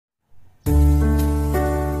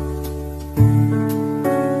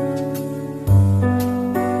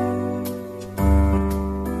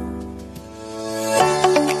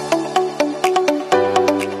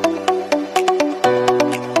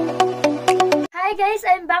Hi guys,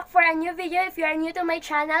 I'm back for a new video. If you are new to my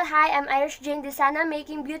channel, hi, I'm Irishjanexx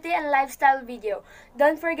making beauty and lifestyle video.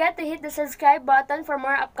 Don't forget to hit the subscribe button for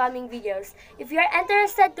more upcoming videos. If you are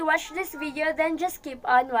interested to watch this video, then just keep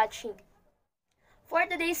on watching. For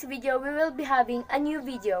today's video, we will be having a new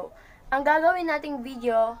video. Ang gagawin nating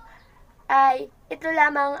video ay ito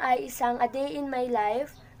lamang ay isang a day in my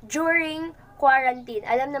life during quarantine.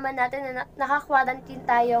 Alam naman natin na naka-quarantine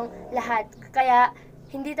tayong lahat, kaya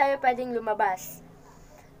hindi tayo pwedeng lumabas.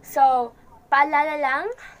 So, paalala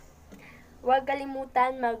lang, huwag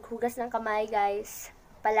kalimutan maghugas ng kamay guys,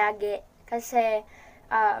 palagi. Kasi,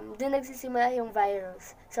 doon nagsisimula yung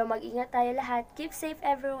virus. So, mag-ingat tayo lahat. Keep safe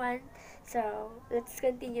everyone. So, let's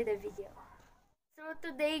continue the video. So,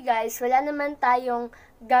 today guys, wala naman tayong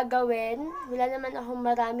gagawin. Wala naman akong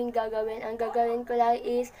maraming gagawin. Ang gagawin ko lang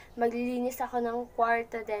is maglilinis ako ng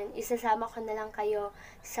kwarto din. Isasama ko na lang kayo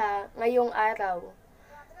sa ngayong araw.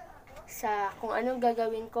 Sa kung anong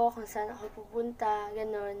gagawin ko, kung saan ako pupunta,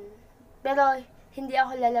 ganon. Pero, hindi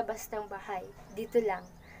ako lalabas ng bahay. Dito lang.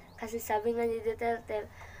 Kasi sabi nga ni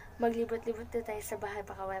Duterte, maglibot-libot na tayo sa bahay,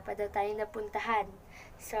 baka wala pa daw tayong napuntahan.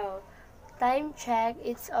 So, time check,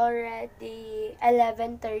 it's already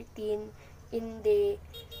 11:13 in the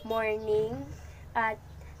morning. At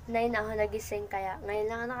 9 ako nagising, kaya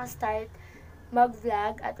ngayon lang ako nakastart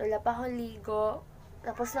mag-vlog at wala pa akong ligo.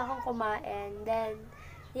 Tapos na akong kumain. Then,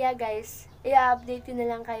 yeah guys, i-update ko na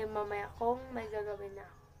lang kayo mamaya kung may gagawin na.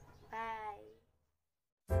 Bye!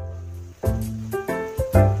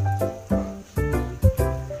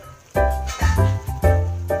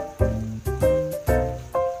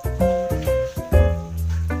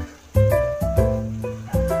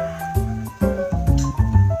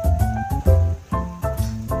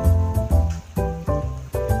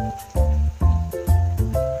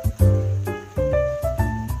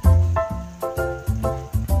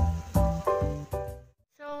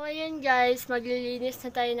 Guys, maglilinis na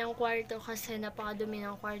tayo ng kwarto kasi napakadumi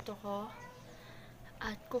ng kwarto ko.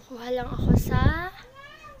 At kukuha lang ako sa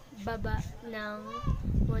baba ng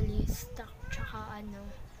walis, tsaka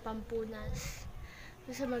pampunas.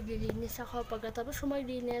 Kasi maglilinis ako. Pagkatapos ko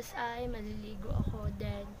maglinis ay maliligo ako.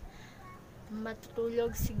 Then,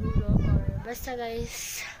 matutulog siguro. Or basta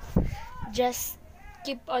guys, just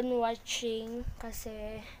keep on watching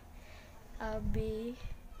kasi I'll be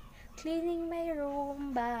cleaning my room.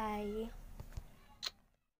 Bye.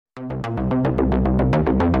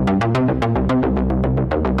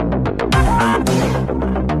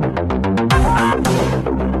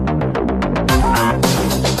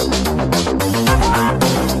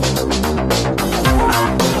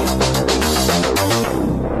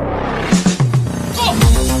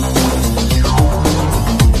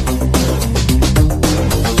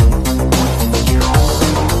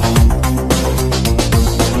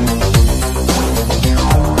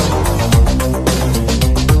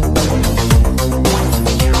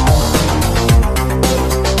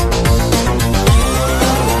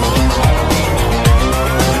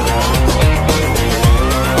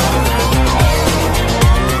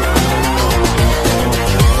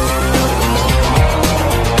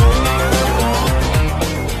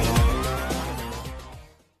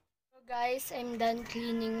 Guys, I'm done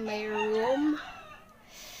cleaning my room.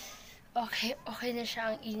 Okay na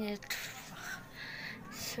siya, ang init.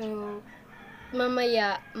 So,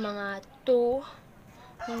 mamaya, mga 2,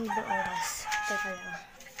 hindi ba oras? Teka lang.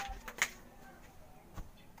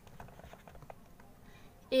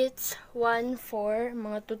 It's 1:04,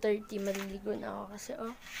 mga 2:30, maliligo na ako kasi,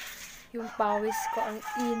 yung pawis ko, ang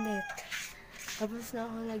init. Tapos na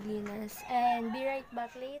ako naglinis. And, be right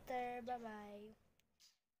back later. Bye-bye.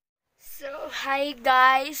 So, hi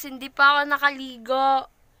guys! Hindi pa ako nakaligo.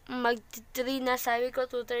 Mag-3 na. Sabi ko,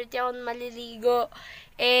 2:30 ako maliligo.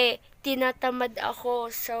 Tinatamad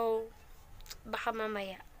ako. So, baka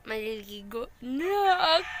mamaya maliligo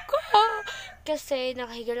na ako. Kasi,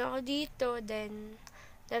 nakahiga lang ako dito. Then,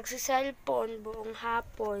 nagsa-cellphone buong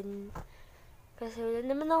hapon. Kasi, wala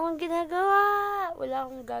naman akong ginagawa. Wala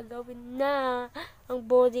akong gagawin na. Ang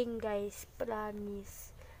boring guys.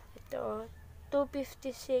 Promise. Ito,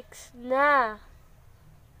 2:56 na.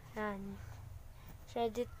 Yan.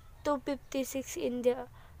 Ready 2:56 in the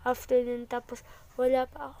afternoon. Tapos, wala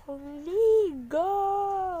pa akong ligo.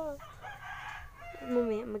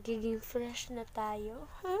 Mamaya, magiging fresh na tayo.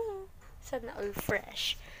 Sana all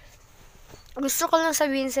fresh. Gusto ko lang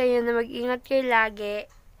sabihin sa inyo na mag-ingat kayo lagi.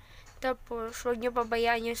 Tapos, huwag nyo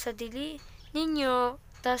pabayaan yung sarili ninyo.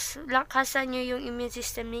 Tapos, lakasan nyo yung immune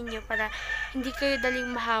system ninyo para hindi kayo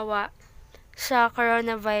daling mahawa sa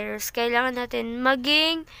coronavirus. Kailangan natin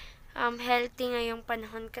maging healthy ngayong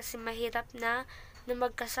panahon kasi mahirap na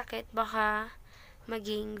magkasakit. Baka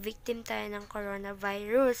maging victim tayo ng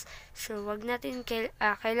coronavirus. So, wag natin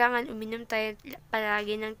kailangan uminom tayo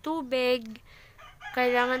palagi ng tubig.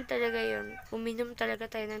 Kailangan talaga yun. Uminom talaga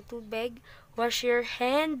tayo ng tubig. Wash your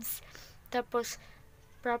hands. Tapos,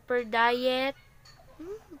 proper diet.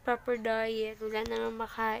 Proper diet. Wala nang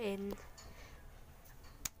makain.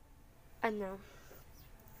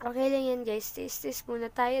 Okay lang yan guys. Taste muna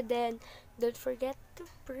tayo then. Don't forget to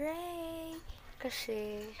pray.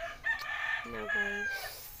 Kasi, guys.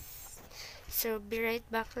 So, be right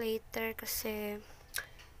back later kasi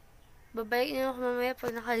babalik na ako mamaya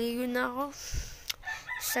pag nakaligo na ako.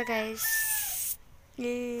 So, guys.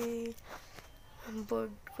 Ang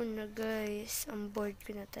bored ko na, guys. Ang bored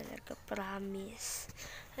ko na talaga. Promise.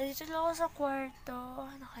 Nandito lang ako sa kwarto.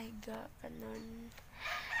 Nakahiga. Ganun.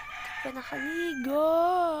 Hindi pa nakaligo.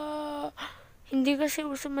 Hindi kasi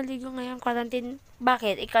uso maligo ngayon. Quarantine.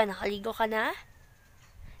 Bakit? Ikaw nakaligo ka na?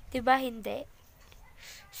 Diba hindi?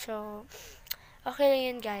 So, okay lang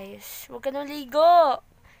yan, guys. Huwag ka nang ligo.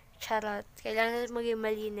 Charot. Kailangan natin maging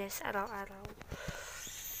malinis araw-araw.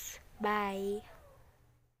 Bye.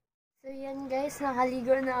 So, yan guys.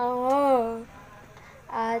 Nakaligo na ako.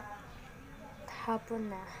 At hapon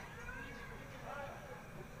na.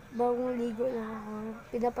 Bagong ligo na ako.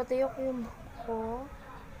 Pinapatayo ko yung buhok ko.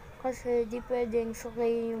 Kasi di pwedeng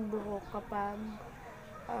suklayin yung buhok kapag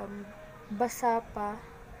basa pa.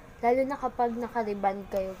 Lalo na kapag nakariban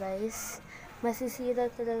kayo, guys. Masisira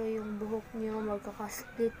talaga yung buhok nyo.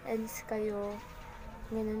 Magkaka-split ends kayo.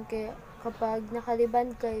 Ganun kayo. Kapag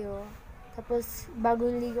nakariban kayo, tapos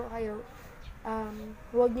bagong ligo kayo,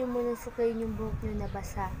 huwag nyo muna suklayin yung buhok nyo na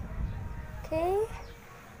basa. Okay?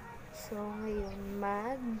 So, ngayon,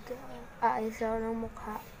 aayos ako ng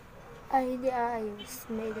mukha. Ay, hindi aayos.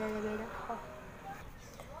 May ilalagay na ako.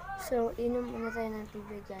 So, inom muna tayo ng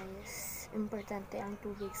tubig, guys. Importante ang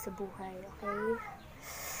tubig sa buhay, okay?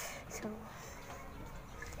 So,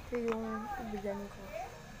 ito yung tubigan ko.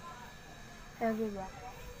 Diba?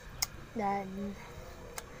 Then,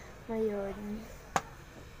 ngayon,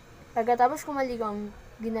 pagkatapos ko maligo, ang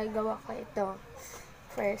ginagawa ko ito.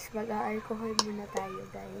 First, mag-alcohol muna tayo,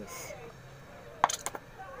 guys.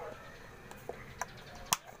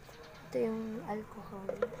 Ito yung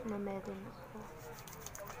alcohol na meron ako.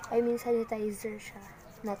 I mean, sanitizer siya.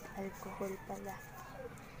 Not alcohol pala.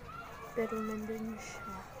 Pero nandun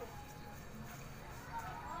siya.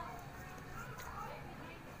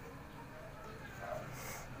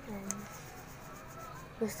 And,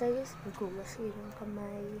 basta guys, maghugas kayo ng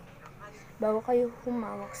kamay. Bago kayo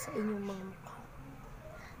humawak sa inyong mga mukha.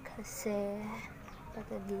 Kasi,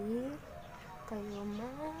 patadi kayo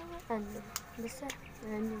basta,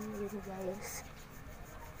 yun guys.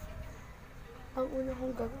 Ang una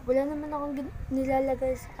kong gagawin, wala naman akong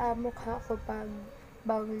nilalagay sa mukha ko pag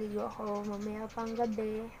bagong ligo ako, mamaya pang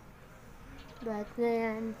gabi. But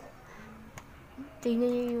ngayon, tingnan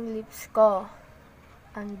nyo yung lips ko.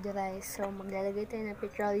 Ang dry. So, maglalagay tayo ng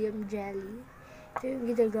petroleum jelly. Ito yung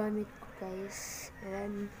ginagamit ko, guys.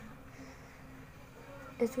 And,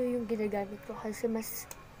 ito yung ginagamit ko kasi mas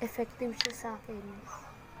effective siya sa akin.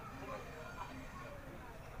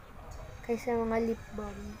 Kaysa mga lip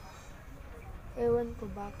balm. Ewan ko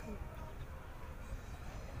bakit.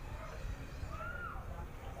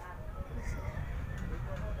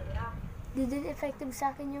 Di din effective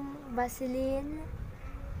sa akin yung Vaseline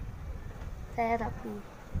therapy.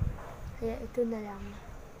 Kaya ito na lang.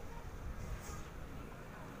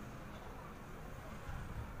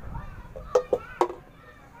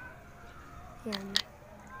 Yan.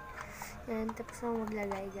 Yan. Tapos na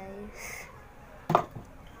maglagay, guys.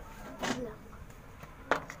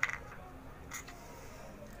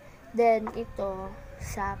 Then, ito,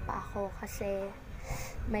 sapa ako kasi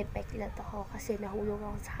may peklat ako kasi nahulog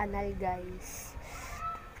ako sa kanal, guys.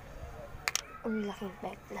 Ang laking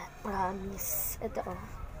peklat. Promise. Ito, oh.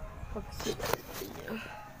 Pagkita nyo.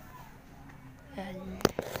 Yan.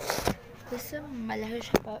 Gusto, malaki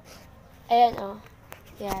siya pa. Ayan, oh.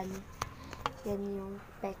 Yan. Yan yung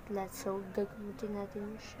peklat. So, gagamitin natin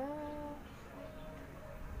siya.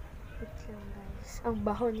 Wait lang, guys. Ang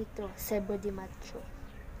baho nito. Sebo di macho.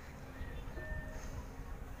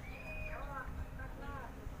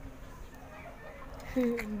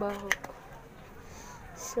 Ang baho.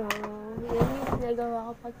 So, yan yung nagawa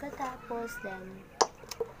ko pagkatapos. Then,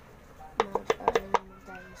 mag-aral naman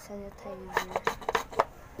tayo sanitizer.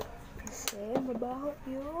 Kasi, mabaho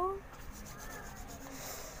yun.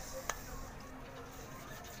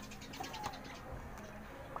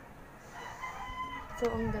 So,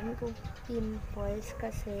 ang dami kong pimples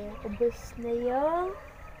kasi ubos na yung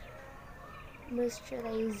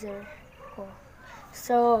moisturizer ko.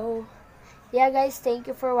 So, Yeah guys,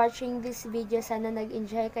 thank you for watching this video. Sana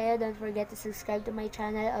nag-enjoy kayo. Don't forget to subscribe to my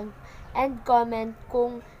channel and comment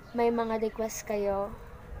kung may mga request kayo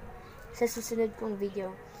sa susunod kong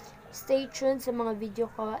video. Stay tuned sa mga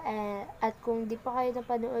video ko, at kung di pa kayo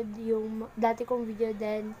napanood yung dati kong video,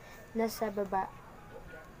 then nasa baba.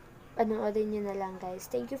 Panoorin nyo na lang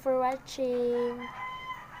guys. Thank you for watching.